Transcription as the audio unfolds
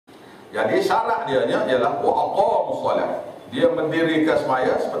Jadi syarat dia ialah wa aqamus shalah. Dia mendirikan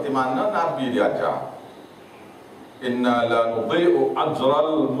semaya seperti mana Nabi diajar. Inna la nudhi'u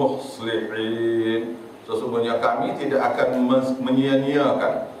ajral muslihin. Sesungguhnya kami tidak akan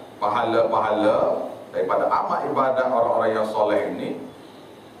menyia-nyiakan pahala-pahala daripada amal ibadat orang-orang yang soleh ini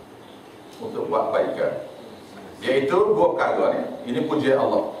untuk buat kebaikan. Iaitu dua perkara ni. Ini pujian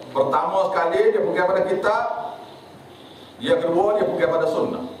Allah. Pertama sekali dia pergi pada kitab. Yang kedua dia pergi pada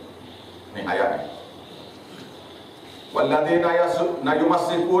sunnah. Ni ayat ni. Walladzina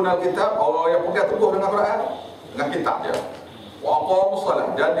yumassikuna kitab, orang yang pegang teguh dengan Quran, dengan kitab dia. Wa aqamus shalah,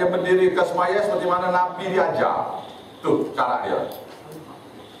 dan dia mendirikan semaya seperti mana Nabi diajar. Tu cara dia.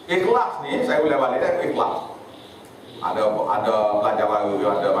 Ikhlas ni saya boleh balik dah ikhlas. Ada pelajar baru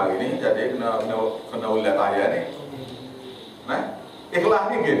ada hari ni, jadi kena ulat ayat ni. Nah, ikhlas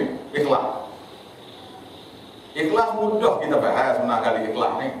ni gini, ikhlas. Ikhlas mudah kita faham sebenarnya kali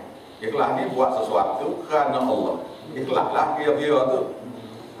ikhlas ni. Ikhlas ni buat sesuatu kerana Allah. Ikhlaslah kira-kira tu.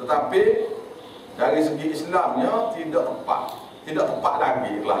 Tetapi dari segi Islamnya tidak tepat. Tidak tepat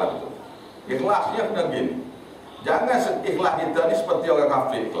lagi ikhlas itu. Ikhlasnya kena gini. Jangan ikhlas kita ni seperti orang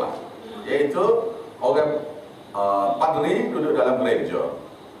kafir ikhlas. Iaitu orang padri duduk dalam gereja.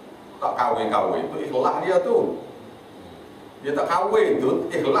 Tak kahwin-kahwin. Itu ikhlas dia tu. Dia tak kahwin tu,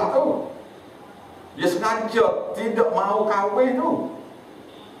 ikhlas tu. Dia sengaja tidak mau kahwin tu.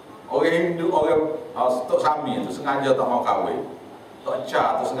 Orang Hindu, orang Tok Sami tu sengaja tak mau kahwin. Tok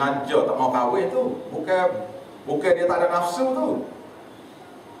Cha tu sengaja tak mau kahwin tu. Bukan dia tak ada nafsu tu.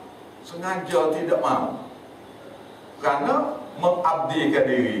 Sengaja tidak mau. Kerana mengabdikan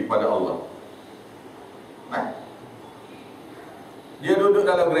diri pada Allah. Nah, dia duduk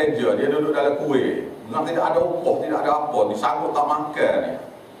dalam gereja, dia duduk dalam kuil. Memang tidak ada upah, tidak ada apa. Dia sanggup tak makan ni.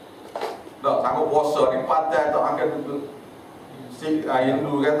 Tak sanggup puasa ni, patai tak makan duduk. Si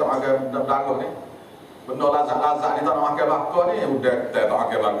Hindu kan tak makan berdarah ni. Benda lazat-lazat ni tak nak makan bakar ni. Udah tak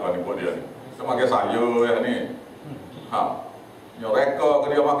makan bakar ni buat dia ni. Dia makan sayur yang ni. Mereka ke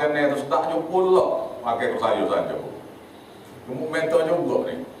dia makan ni tu sedap jumpa lah. Makan sayur saja. Gemuk mental juga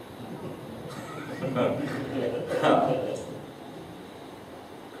ni.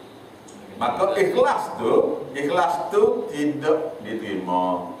 Maka ikhlas tu tidak diterima.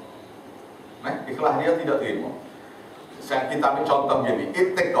 Ikhlas dia tidak terima. Kita ambil contoh gini,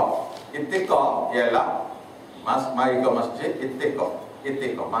 Itikaf ialah mari ke masjid,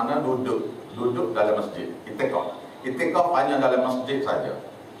 itikaf mana duduk dalam masjid. Itikaf hanya dalam masjid saja.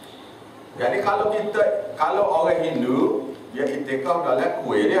 Jadi kalau orang Hindu dia itikaf dalam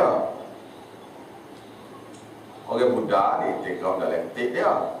kuil dia. Orang Buddha dia itikaf dalam tek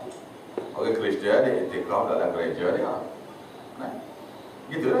dia. Orang Kristian dia itikaf dalam gereja dia. Nah,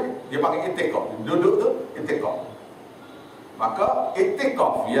 gitu lah. Dia panggil itikaf. Duduk tu itikaf. Maka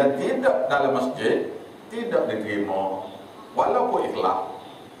itikaf yang tidak dalam masjid tidak diterima walaupun ikhlas.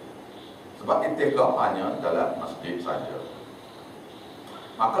 Sebab itikaf hanya dalam masjid saja.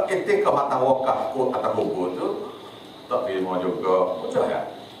 Maka itikaf atas wakaf atas kubur tu tak terima juga. Mudah kan?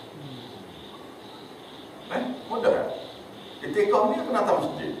 Mudah kan? Itikaf ni kena atas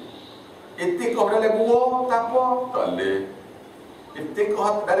masjid. Itikaf dalam gua tak apa, tak boleh.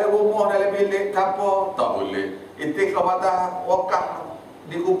 Itikaf dalam rumah, dalam bilik tak apa, tak boleh. Itikaf atas wakaf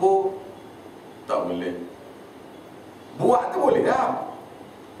di kubur tak boleh. Buat tu boleh tak?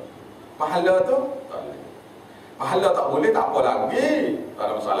 Pahala tu tak boleh. Pahala tak boleh tak apa lagi. Tak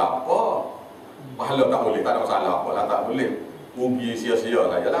ada masalah apa. Pahala tak boleh tak ada masalah apa lah, tak boleh. Rugi sia-sia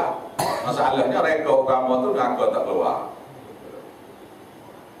sajalah. Masalahnya rekod agama tu neraka tak keluar.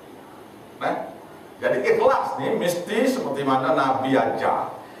 Jadi ikhlas ni mesti seperti mana Nabi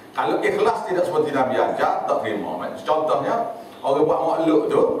ajar. Kalau ikhlas tidak seperti Nabi ajar, tak terima. Contohnya, orang buat makhluk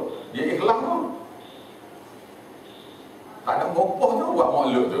tu, dia ikhlas tu. Tak ada ngopoh tu buat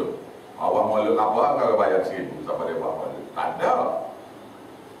makhluk tu. Buat makhluk apa, kalau bayar RM1,000 sampai dia buat makhluk. Tak ada.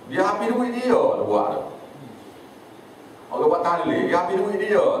 Dia habis duit dia tu buat tu. Orang buat tahlil, dia habis duit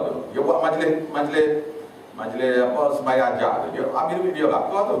dia tu. Dia buat majlis apa, sembahyang ajar tu. Dia habis duit dia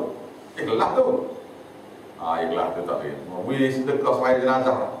belakang tu. Ikhlas tu. Ikhlas tu tak terima. Wih sedekah sembahyang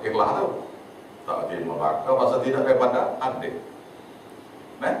jenazah, ikhlas tu tak terima bakal pasal tidak daripada hadis.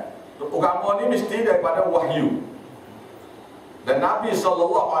 Agama ni mesti daripada wahyu. Dan Nabi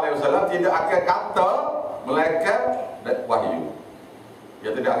SAW tidak akan kata melainkan wahyu.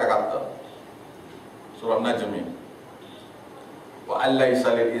 Dia tidak akan kata. Surah Najmi. Wa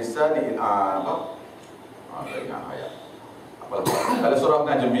alaysa lil insani apa? Ayat. Kalau surah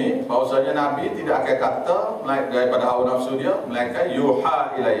Najmi, bahawasanya Nabi tidak akan kata daripada hawa nafsu dia, melainkan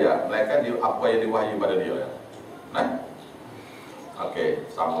yuha ilayya, melainkan apa yang diwahyu pada dia. Okey,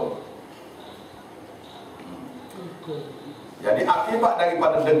 sambung. Jadi akibat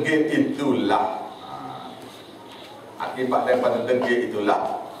daripada degil itulah, akibat daripada degil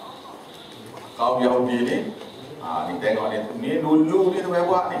itulah kaum Yahudi ni, ni tengok ni dulu ni tu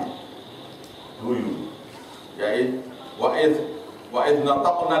buat ni dulu. Jadi wa id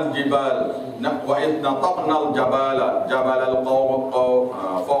nataqna al-jibal wa id nataqna al-jabala jabal al-qawm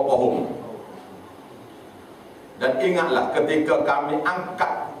fawqahum. Dan ingatlah ketika kami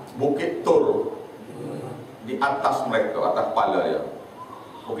angkat bukit Tur di atas mereka, atas kepala dia.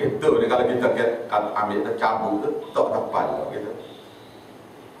 Bukit Tur ni kalau kita ambil, kita cabut tu, tok atas kepala kita.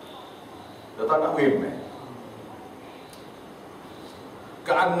 Kita tak nak remeh.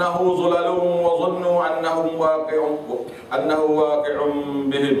 Ka'annahu zulalun wa zunnu annahu waqi'un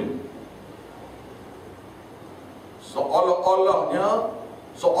bihim.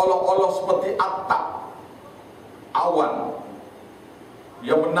 Seolah-olah seperti atap awan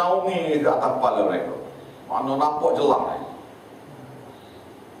yang menaungi ke atas kepala mereka. Mana nampak jelas ni.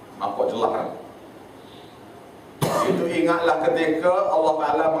 Nampak jelas kan? Itu ingatlah ketika Allah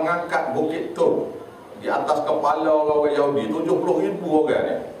Ta'ala mengangkat bukit Tur di atas kepala orang Yahudi. 70,000 orang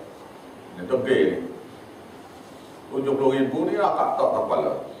ni. Ini tegil ni. 70,000 ni lah kat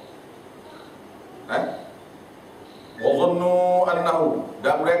kepala. Wazunnu annahu,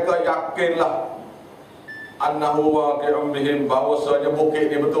 dan mereka yakinlah annahu waqi'un bihim, bahawasanya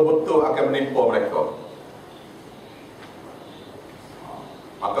bukit ni betul-betul akan menimpa mereka.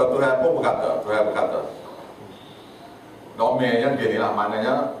 Maka Tuhan pun berkata, domainnya gini lah,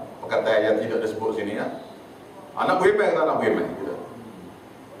 maknanya perkataan yang tidak disebut sini ya. Nak berimeh ke tak nak berimeh?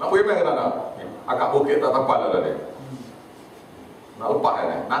 Nak berimeh ke tak nak? Akak bukit tak kepala dah dia. Nak lepas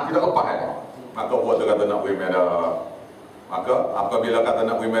kan? Nak tidak lepas kan? Maka buat tu kata nak berimeh dah. Maka apabila kata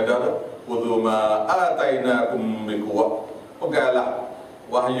nak berimeh dah, khudhu ma atainakum biquwwah, pegailah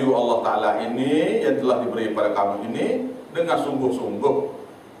wahyu Allah Ta'ala ini yang telah diberi pada kamu ini dengan sungguh-sungguh.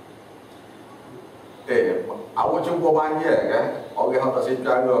 Awak cuba banyak kan? Orang yang tak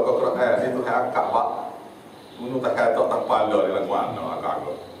secara ke Quran ni tu akak pak. Munu tak kata tak kepala dia lagu mana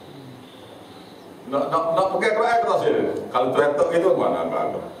akak. Nak pakai Quran ke tak sih? Kalau tu tak gitu mana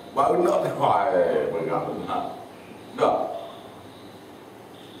akak. Baru nak berat. Dah.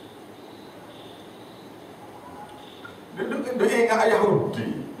 Dia ingat ayah Yahudi.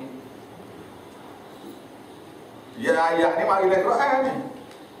 Ya ayah ni mari dalam Quran ni.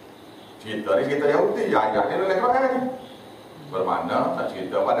 Cerita ni kita Yahudi, ayah ni dalam Quran ni. Bermakna nak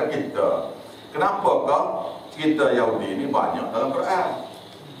cerita pada kita. Kenapakah cerita Yahudi ni banyak dalam Quran?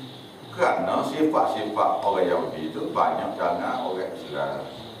 Kerana sifat-sifat orang Yahudi itu banyak dalam orang Islam.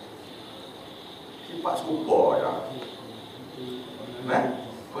 Sifat serupa ya.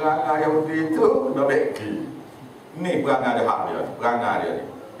 Perangai Yahudi itu kena beki. Ni perangai dia hak dia, perangai dia ni.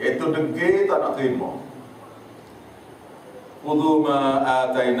 Iaitu degil tak nak terima. Khudhu ma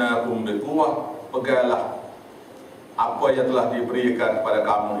atainakum biquwwah, pegailah apa yang telah diberikan kepada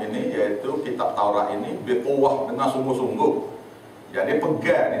kamu ini, iaitu kitab Taurat ini, biquwwah, dengan sungguh-sungguh. Jadi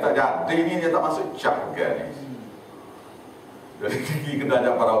pegang ni tak jadi ni, dia tak masuk cap pegang ni. Jadi pergi kena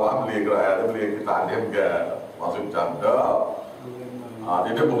ajak para awak beli Quran, beli kita ada pegang masuk cap dah.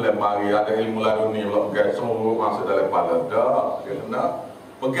 Dia boleh mari ada ilmu laduni pula pegang semua masuk dalam kepala dah. Dia kena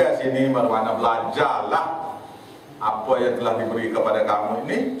pegang sini, mana-mana belajarlah apa yang telah diberi kepada kamu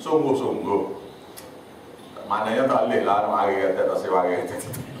ini sungguh-sungguh. Maknanya tak boleh lah mari kata tak sewari kata.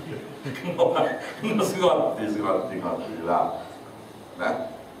 Kena serati lah.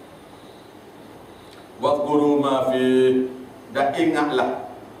 Wadhkuru ma fi, dan ingatilah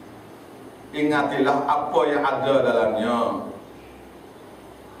apa yang ada dalamnya.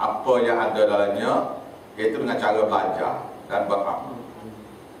 Apa yang ada dalamnya, iaitu dengan cara belajar dan beramal.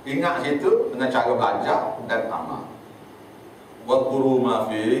 Ingat situ dengan cara belajar dan amal. Wadhkuru ma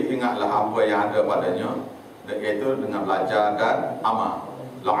fi, ingatlah apa yang ada padanya, iaitu dengan belajar dan amal.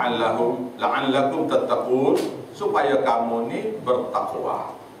 La'allakum tattaqun, supaya kamu ni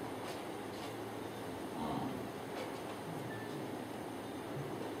bertakwa.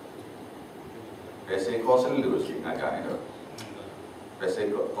 Resiko selalu sikit ngajar ni tu.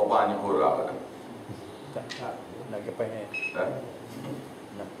 Resiko kau banyak huruf kan? Tak, nak ke pengen.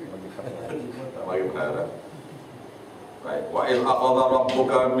 Nak bagi benar. Baik. Wa il aqadha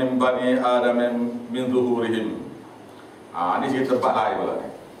rabbuka min bani adam min zuhurihim. Ini cerita balai pula ni.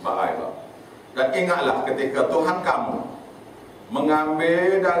 Balai pula. Dan ingatlah ketika Tuhan kamu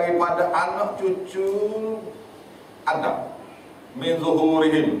mengambil daripada anak cucu Adam, min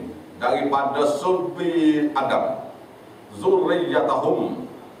zuhurihim, daripada sulbi Adam,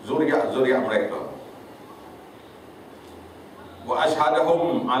 zurriyatahum, zuriat mereka, wa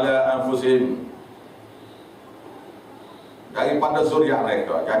ashhadahum ala anfusihim, daripada zuriat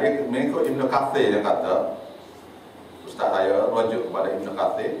mereka. Jadi mengikut Ibn Kathir yang kata, Ustaz saya rujuk kepada Ibn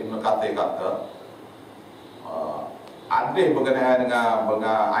Kathir. Ibn Kathir kata hadis berkenaan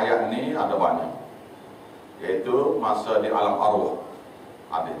dengan ayat ni ada banyak, iaitu masa di alam arwah.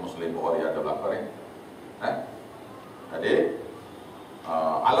 Hadis Muslim Bukhari ada belakang ni. Jadi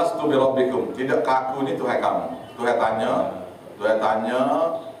alastu bi rabbikum, tidakkah aku ni Tuhan kamu? Tuhan tanya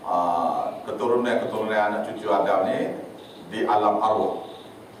keturunan anak cucu Adam ni di alam arwah.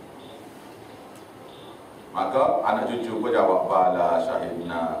 Maka anak cucu pun jawab, bala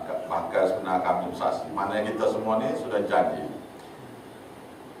syahidna, bahkan sebenarnya kami bersaksi. Maknanya kita semua ni sudah janji.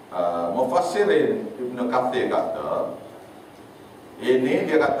 Mufassirin Ibn Kathir kata, ini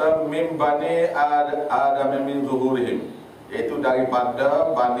dia kata min bani Adam min zuhurihim, iaitu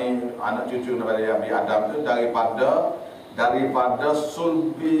daripada bani anak cucu Nabi Adam itu daripada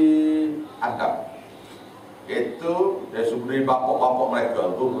sulbi Adam. Itu dari sumber bapak-bapak mereka,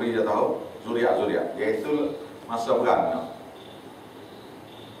 zuri dia tahu, zuriat, iaitu masa beranak.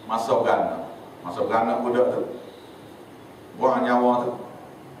 Masa beranak budak tu, buang nyawa tu,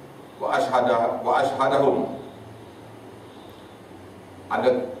 wa ashhadahum,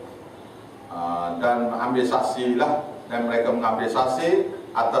 ada dan ambil saksi lah, dan mereka mengambil saksi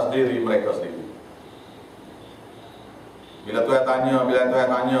atas diri mereka sendiri. Bila Tuhan tanya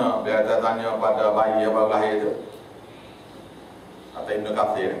pada bayi yang baru lahir tu, kata Ibn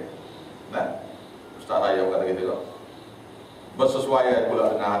Kathir, Ustaz saya kata gitu, bersesuaian pula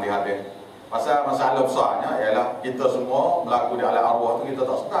dengan hadis-hadis. Pasal masalah besarnya ialah kita semua berlaku di alam arwah tu, kita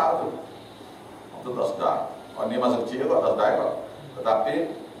tak sedar tu. Itu tak sedar. Ni masa kecil tu tak sedar kot. Tetapi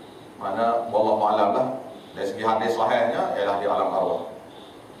mana wallahu a'lam lah, dari segi hadis sahihnya ialah di alam arwah.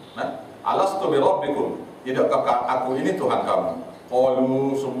 Alastu bi rabbikum, tidakkah aku ini Tuhan kamu?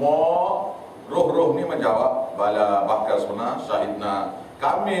 Qalu, semua roh-roh ni menjawab, bala bahkan sunnah syahidna,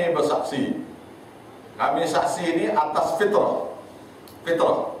 kami bersaksi. Kami saksi ini atas fitrah,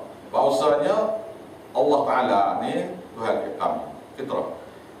 bahawasanya Allah Ta'ala ni Tuhan kami, fitrah.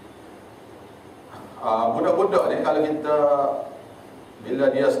 Budak-budak ni kalau kita, bila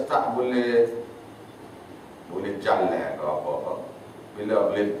dia start boleh jalan ke apa, bila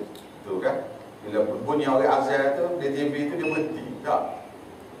boleh tu kan, bila bunyi orang azan tu di TV tu, dia berhenti tak?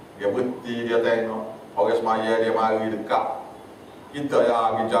 Dia berhenti, dia tengok orang semaya, dia mari dekat. Kita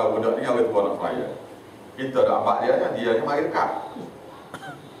yang pergi jauh budak ni, orang tua nak semaya, kita dah nampak dia ni mari dekat.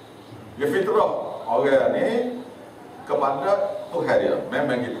 Dia fitrah orang ni kepada Tuhan dia,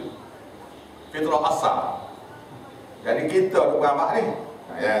 memang gitu, fitrah asal. Jadi kita tu beramak ni,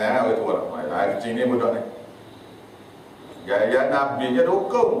 ya orang tua nak semaya, kecil ni budak ni, gaya Nabi nya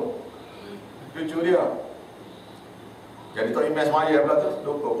dukung cucu dia. Jadi tak imej semaya pula tu,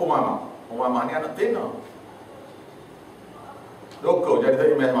 dukung Umamah ni anak tina, dukung jadi tak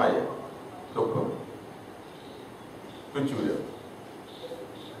imej semaya, dukung cucu dia.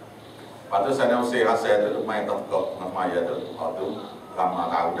 Lepas tu saya nak usir hasil tu, main tak kok dengan semaya tu, waktu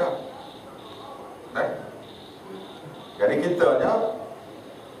lama tahu dah. Jadi kita nya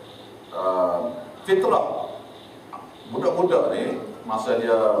fitrah. Budak-budak ni, masa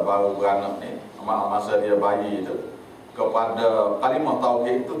dia baru beranak ni, masa dia bayi tu, kepada kalimah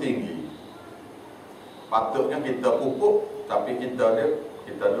tauhid itu tinggi. Patutnya kita pupuk, tapi kita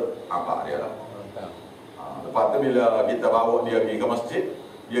nampak dia lah. Lepas tu bila kita bawa dia pergi ke masjid,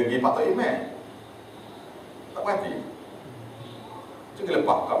 dia pergi patut imam, tak berhenti. Cuma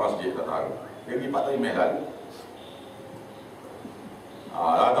lepas kat masjid tak tahu, dia pergi patut imam lagi.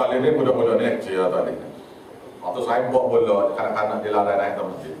 Tak boleh ni budak-budak ni kecil tak boleh. Waktu saya buat bola, kanak-kanak dia lari naik ke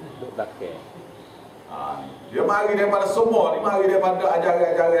masjid. Dia mari daripada semua ni, mari daripada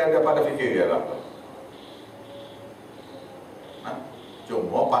ajaran-ajaran, daripada fikir dia lah.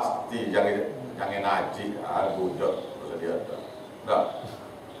 Cuma pasti jangan haji budak pasal dia tak.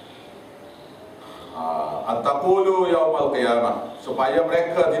 Antaqulu yaumal qiyamah, supaya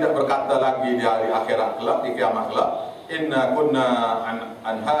mereka tidak berkata lagi di hari akhirat kelak, di kiamat kelak, inna kunna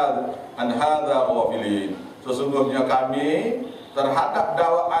an hadza ghafilin, sesungguhnya kami terhadap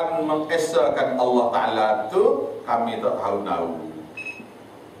dakwaan mengesakan Allah Ta'ala itu kami tak tahu.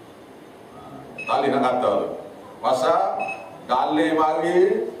 Tali nak kata tu pasal dalil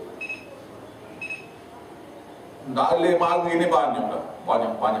mari ni banyak dah,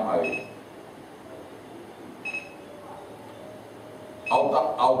 banyak mari. Au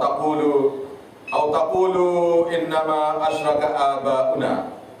taqulu innama asyraka abauna,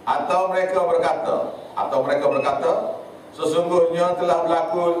 atau mereka berkata sesungguhnya telah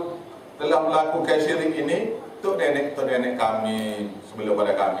berlaku kesyirik ini tok nenek kami sebelum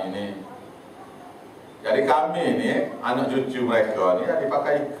pada kami ini. Jadi kami ni, anak cucu mereka ni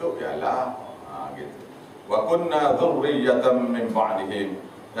dipakai ikut ialah gitu. Wa kunna dzurriyyatan min ba'dihim,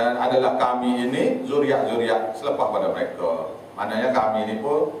 dan adalah kami ini zuriat-zuriat selepas pada mereka. Maknanya kami ni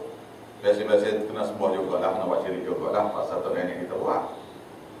pun biasa-biasa kena sembah jugalah, kena buat syirik jugalah pasal tok nenek kita buat.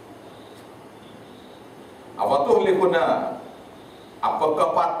 Afatuhlikuna, apakah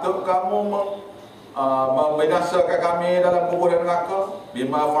patut kamu membinasakan kami dalam kubur dan neraka?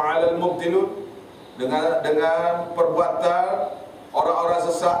 Bima fa'alal mubtilun, dengan perbuatan orang-orang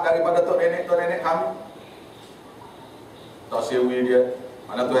sesat daripada tok nenek kami. Tak siwi dia.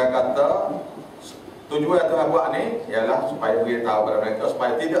 Mana Tuhan kata tujuan Tuhan buat ni ialah supaya beritahu kepada mereka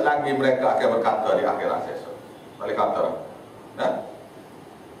supaya tidak lagi mereka akan berkata di akhirat esok. Boleh kata. Nah.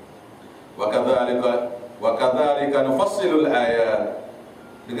 Wa kadzalika nufassilul ayat.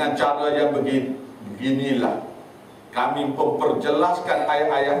 Dengan cara yang beginilah kami memperjelaskan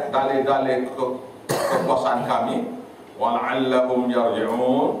ayat-ayat dalil-dalil kekuasaan kami, wala'allahum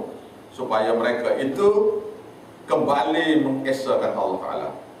yarji'un, supaya mereka itu kembali mengesahkan Allah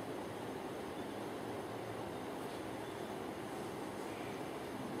Ta'ala.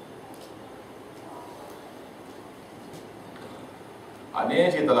 Ini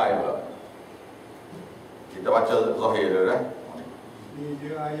cerita lain pula. Kita baca Zahir dulu dah. Ini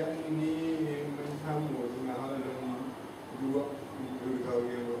dia ayat ini bersama dengan hal yang dua kau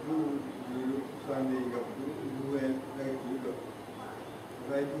yang dulu sanding kau dua dari itu.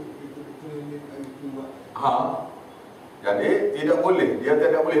 Dari itu dua. Jadi tidak boleh, dia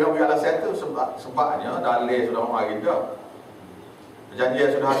tidak boleh nak beri alasan itu sebabnya dalil sudah mari dah.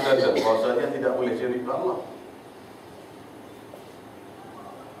 Perjanjian sudah ada dah, bahawasanya tidak boleh syirik kepada Allah.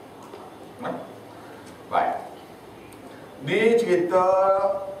 Baik. Ni cerita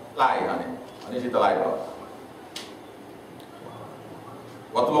lain ni. Ini cerita lain.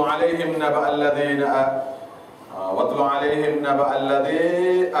 Watlu alaihim naba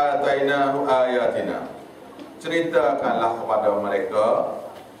alladhi atainahu ayatina. Ceritakanlah kepada mereka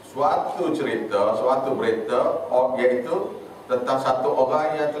suatu cerita, suatu berita, iaitu tentang satu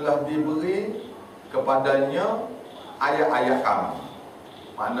orang yang telah diberi kepadanya ayat-ayat kami.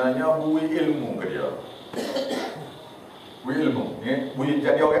 Maknanya beri ilmu ke dia. Beri ilmu. Beri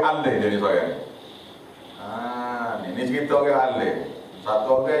jadi orang alih jadi seorang. Ini cerita orang alih.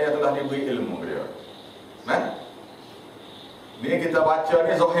 Satu orang yang telah diberi ilmu ke dia. Ni kita baca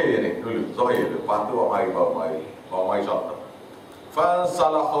ni Zahir ni dulu. Zahir tu. Lepas tu bawa mari contoh.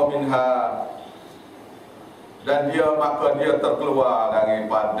 Fansalakha minha, dan maka dia terkeluar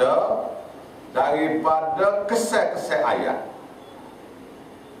daripada kesek-kesek ayat.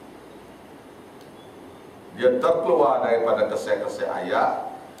 Dia terkeluar daripada kesek-kesek ayat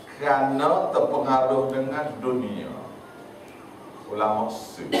kerana terpengaruh dengan dunia. Ulama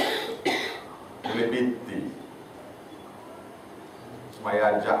Su boleh piti,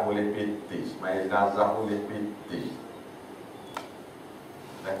 semaya ajak boleh piti, semaya nazah boleh piti,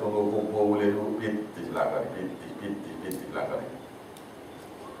 dan tunggu kubur boleh piti lah kali, piti lah kali.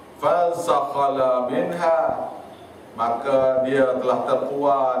 Falsakhala minha, maka dia telah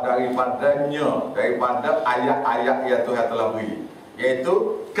terkeluar daripada ayat-ayat yang Tuhan telah beri,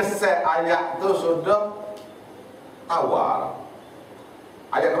 iaitu kesek ayat tu sudah tawar.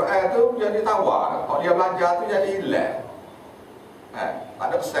 Ayat Quran tu jadi tawar. Kalau dia belajar tu jadi hilang. Tak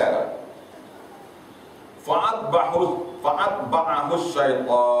ada kesek. Fa'atba'ahu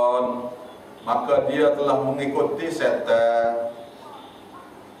syaitan, maka dia telah mengikuti setan.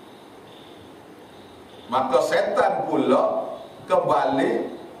 Maka setan pula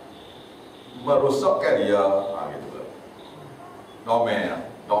kembali merosakkan dia. Gitu.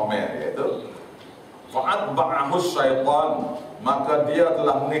 Domain iaitu fa'atba'ahu syaitan, maka dia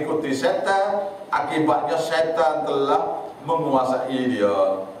telah mengikuti setan, akibatnya setan telah menguasai dia.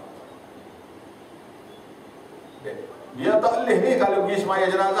 Dia tak boleh ni kalau pergi semaya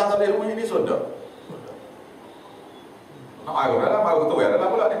jenazah tak boleh bunyi ni sudah. Nak air dalam baru ketua dalam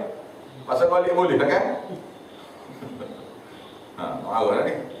pula ni. Pasal balik boleh tak kan? Nak air dah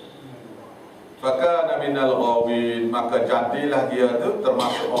ni. Fakana minal ghawin, maka jadilah dia tu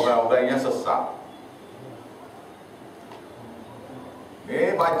termasuk orang-orang yang sesat.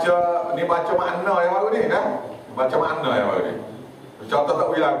 Ni baca makna yang baru ni dah. Baca makna yang baru ni. Contoh tak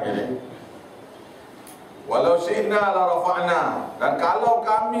boleh lagi ni. Walau syi'na la rafa'na, dan kalau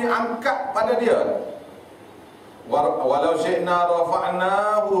kami angkat pada dia, walau syi'na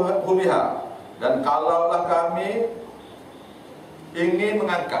rafa'na biha, dan kalaulah kami ingin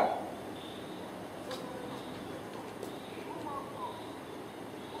mengangkat,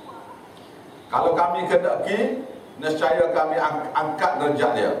 kalau kami kendaki, nescaya kami angkat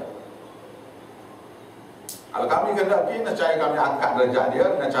derajat dia. Kalau kami kendaki, nescaya kami angkat derajat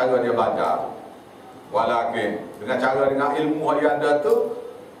dia dengan cara dia belajar. Walakin dengan cara dengan ilmu yang ada tu,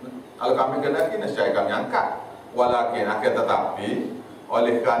 kalau kami kendaki, nescaya kami angkat. Walakin akan tetapi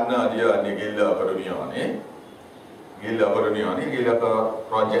oleh kerana dia ni gila ke dunia ni, gila ke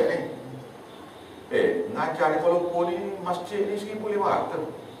projek ni. Ngajar di Kuala Lumpur ni, masjid ni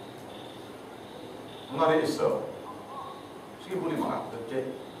 1,500. Mengarik Isa 1,500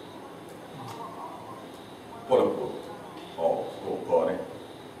 cik. Kuala Lumpur. Suka ni.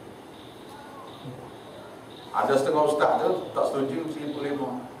 Ada setengah ustaz tu tak setuju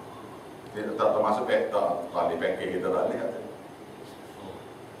 1,500. Dia tak termasuk tak balik pakai kita tak lihat.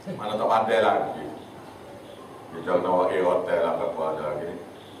 Mana tak pandai lagi. Dia jangan nak pakai hotel lah apa ada lagi.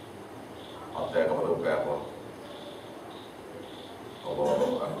 Hotel ke betul apa.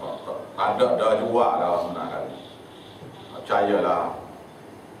 Ada dah jual dah sebenarnya. Percayalah.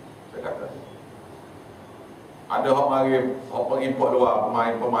 Saya kata. Ada orang mari, orang pengimport luar,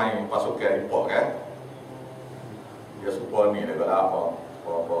 pemain pasukan import kan. Dia supaya ni dekat apa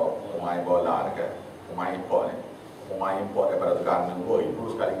pemain bola dekat pemain import ni. Pemain import daripada Telantan, itu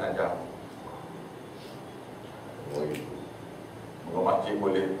sekali ngajar. Moga masjid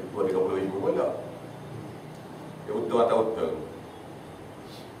boleh 2-30 ribu pula. Dia betul atau betul?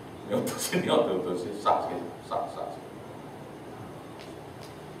 Dia betul sini atau betul sini? Sah sikit, sah sikit.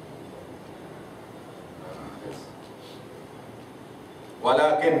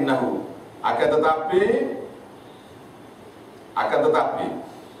 Walakinnahu, akan tetapi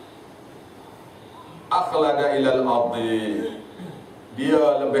akhlada ilal ardi,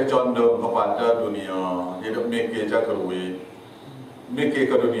 dia lebih condong kepada dunia. Dia tak mikir cakap duit, mikir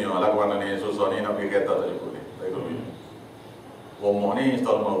ke dunia. Lagu mana ni susah ni nak pergi kereta tak cukup ni, tak cukup ni. Rumah ni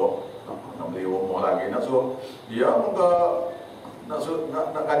installment nak beli rumah lagi, nak suruh dia muka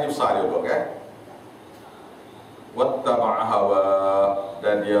nak gaji besar juga kan. Wattaba'a hawa,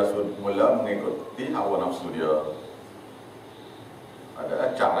 dan dia mula mengikuti hawa nafsu dia.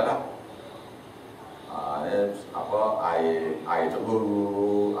 Ada cara lah. Air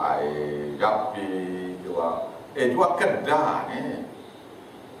cemburu, air japi, jual kedah ni.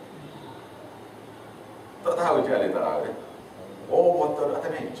 Tak tahu je ada tak tahu. Botol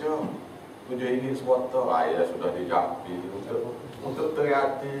atas meja. RM7 sebotol. Air dah sudah dijapi untuk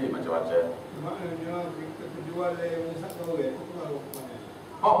terhati macam-macam. Maknanya kita jual yang menyesat kau itu pengaruh mana?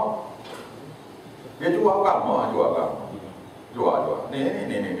 Dia jual agama. Ni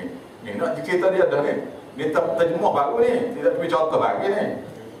nak cerita dia dah ni. Ni terjemah baru ni. Tidak pergi contoh lagi ni.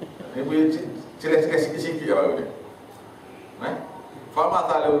 Ni boleh cerita sikit-sikit baru ni.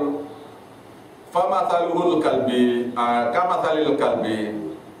 Famathaluhul kalbi, kamathalil kalbi.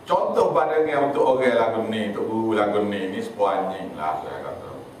 Contoh bandingnya untuk orang lagu ni, untuk guru lagu ni sebuah anjing lah saya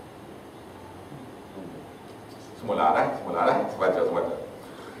kata. Semula dah, sebaca.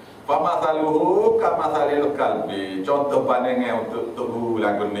 Famathaluhu kamathalil kalbi. Contoh bandingnya untuk guru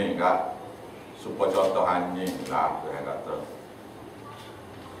lagu ni kan. Supaya contoh anjing lah saya kata.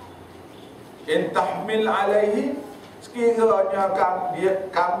 In tahmil alaihi, sekiranya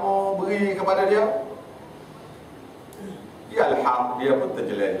kamu beri kepada dia, yalhaq, dia pun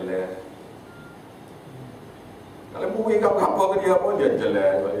terjelek-jelek. Kalau beri apa-apa ke dia pun dia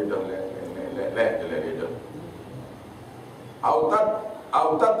jelek, jelek dia.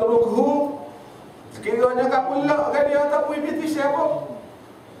 Autat turukhu, sekiranya kamu lakkan dia tak beri biti siapa,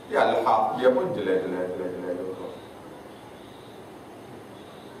 yalhaq, dia pun jelek.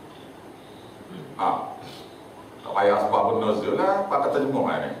 Tak payah sebab nuzul lah, pada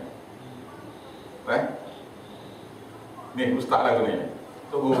terjemah ni. Ni ustaz lagu ni,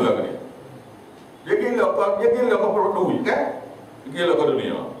 tu guru lagu ni. Dia gila ke duit kan? Dia gila ke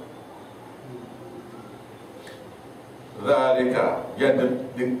dunia. Zalika, ya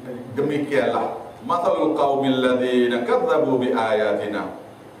demikianlah mathalul qaumil ladzina kadzabu bi ayatina.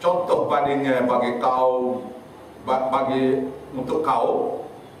 Contoh bandingnya bagi kaum, untuk kaum,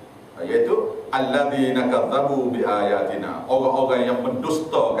 iaitu alladzina kadzabu bi ayatina, orang-orang yang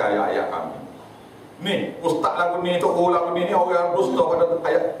mendustakan ayat-ayat kami. Ni ustaz lagu ni, tokoh lagu ni orang yang dusta pada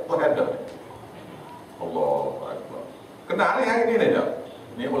ayat Tuhan dah. Allahu akbar. Kenal ni hari ni dia.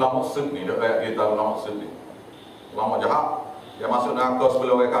 Ni ulama Su ni, dak ayat kita ulama Su ni. Ulama jahat yang masuk neraka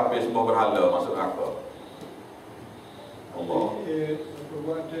sebelum orang kafir semua berhala masuk neraka. Allah.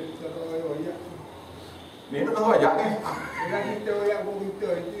 Ni nak tahu ayat ni. Dengan kita yang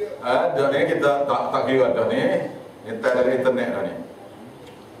berita itu. Dah ni kita tak kira dah ni. Kita dari internet dah ni.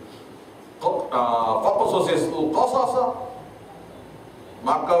 Faqasusil qasas,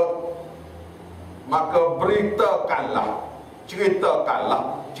 maka beritakanlah, cerita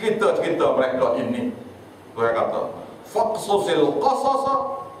mereka ini Tuhan kata, faqsusil qasasa,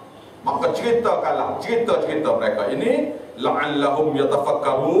 maka ceritakanlah cerita-cerita mereka ini, la'allahum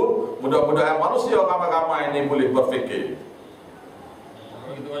yatafakkarun, mudah-mudahan manusia ramai-ramai ini boleh berfikir.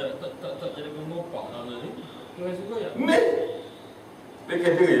 Tak jadi mengopak nama ni. Tuhan suka ya. Ni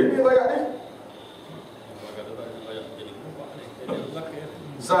fikir diri ni ayat ni.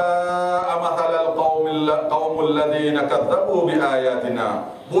 Sa'a mathalal qaumul ladzina kadzdzabu bi ayatina.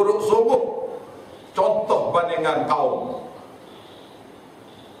 Buruk sungguh contoh bandingan kaum,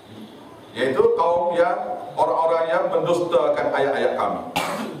 yaitu kaum yang orang-orang yang mendustakan ayat-ayat kami.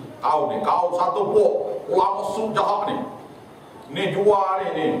 Kaum ni, kaum satu pok ulama su jahat ni. Ni jual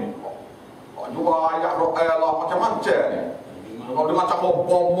ni. Jual ayat Allah macam-macam ni. Dengan cara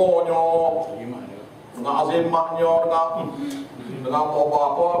bomonya, dengan azimatnya, dengan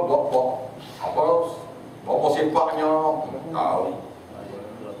apa sifatnya, tahu.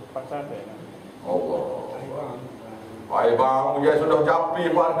 Allah. Baik bang, dia sudah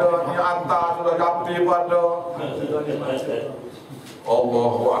japi pada, ni hantar sudah japi pada.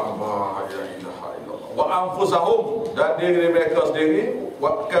 Allahu Akbar, ya ilaha illallah. Wa anfusahum, dan diri mereka sendiri,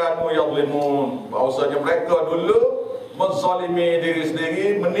 wa kanu yadlimun, bahawasanya mereka dulu menzalimi diri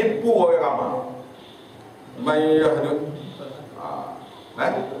sendiri, menipu orang ramai. Mayyahdu.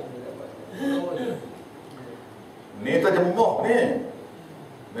 Ni terjemah ni.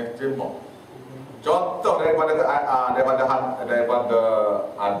 Ni terjemah. Contoh daripada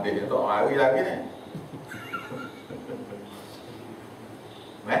hadis itu hari lagi ni.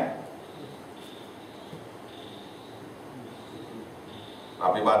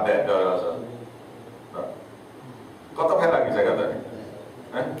 Tapi badai dah rasa. Kau tak payah lagi saya kata ni.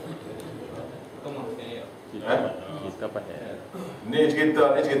 Ni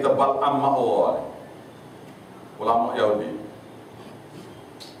cerita Bal'am Ma'ur, ulama Yahudi,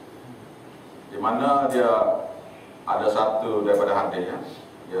 di mana dia ada satu daripada hadisnya,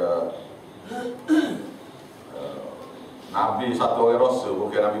 dia Nabi satu orang rasul,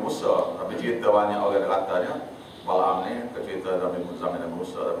 bukan Nabi Musa, tapi cerita banyak orang katanya Bal'am ni cerita Nabi Musa,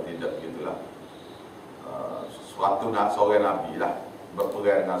 tapi tidak begitulah. Suatu seorang Nabi lah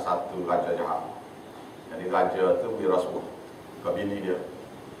berperang dengan satu raja jahat. Jadi raja tu beri rasuah ke bini dia.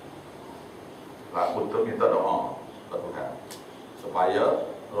 Lalu tu minta doa ke Tuhan supaya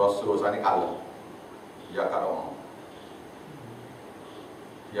rasul sana ni kalah. Dia akan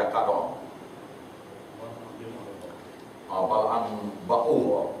doa. Bal'am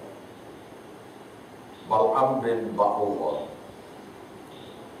Ba'ur, Bal'am bin Ba'ur,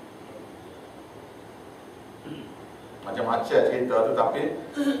 macam-macam cerita tu, tapi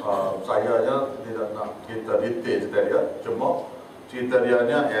saya je tidak nak cerita detail cerita dia. Cuma cerita dia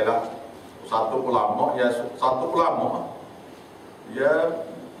ni ialah satu ulama, dia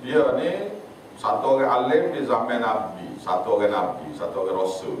ni satu orang alim di zaman Nabi, satu orang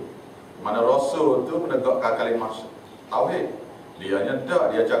rasul. Mana rasul tu menegakkan kalimah tauhid. Dia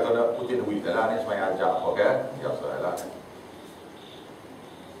nyedak, dia cakap nak putih duit dalam ni supaya ajak, okey? Biasa lah ni.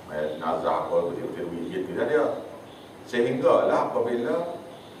 Main nazar apa putih duit gitu kan dia. Sehinggalah apabila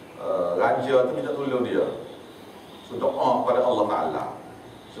raja tu minta tolong dia, doa kepada Allah Ta'ala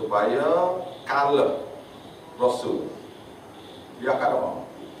supaya kalah rasul. Dia akan doa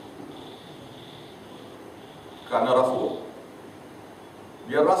kerana rasuah.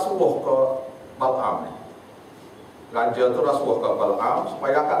 Dia rasuah ke Bal'am ni. Raja tu rasuah ke Bal'am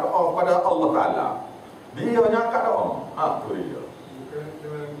supaya akan doa kepada Allah Ta'ala. Dia yang akan doa. Tu dia.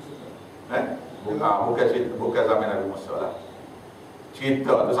 Bukan zaman Nabi Musa lah.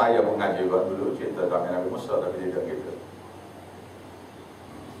 Cerita tu saya pun ngaji juga dulu, cerita zaman Nabi Musa, tapi dia gitu.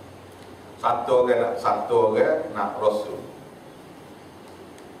 Satu orang nak rasul.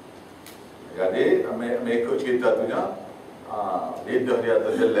 Jadi mengikut cerita tu nya, lidah dia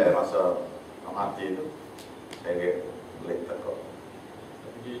terjelai masa mati tu. Saya boleh takut.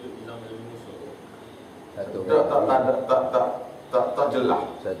 Tapi dia hidup di zaman Nabi Musa. Tak jelas.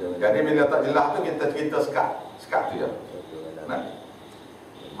 Jadi bila tak jelas tu kita cerita sekat tu je.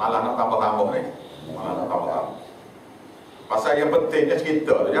 Malah nak tambah-tambah ni. Pasal yang pentingnya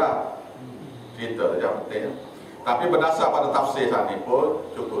cerita tu je. Cerita tu je pentingnya. Tapi berdasar pada tafsir saat ni pun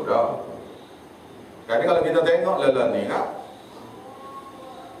cukup dah. Jadi kalau kita tengok lelah ni kan,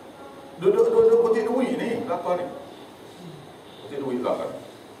 duduk putih duit ni, apa ni? Putih duit belakang.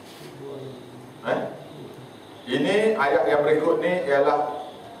 Ini ayat yang berikut ni ialah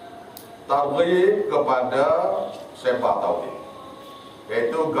targhib kepada sebar tauhid,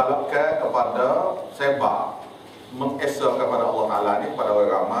 iaitu galakkan kepada sebar, mengesah kepada Allah Ta'ala ni kepada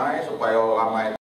orang ramai, supaya orang ramai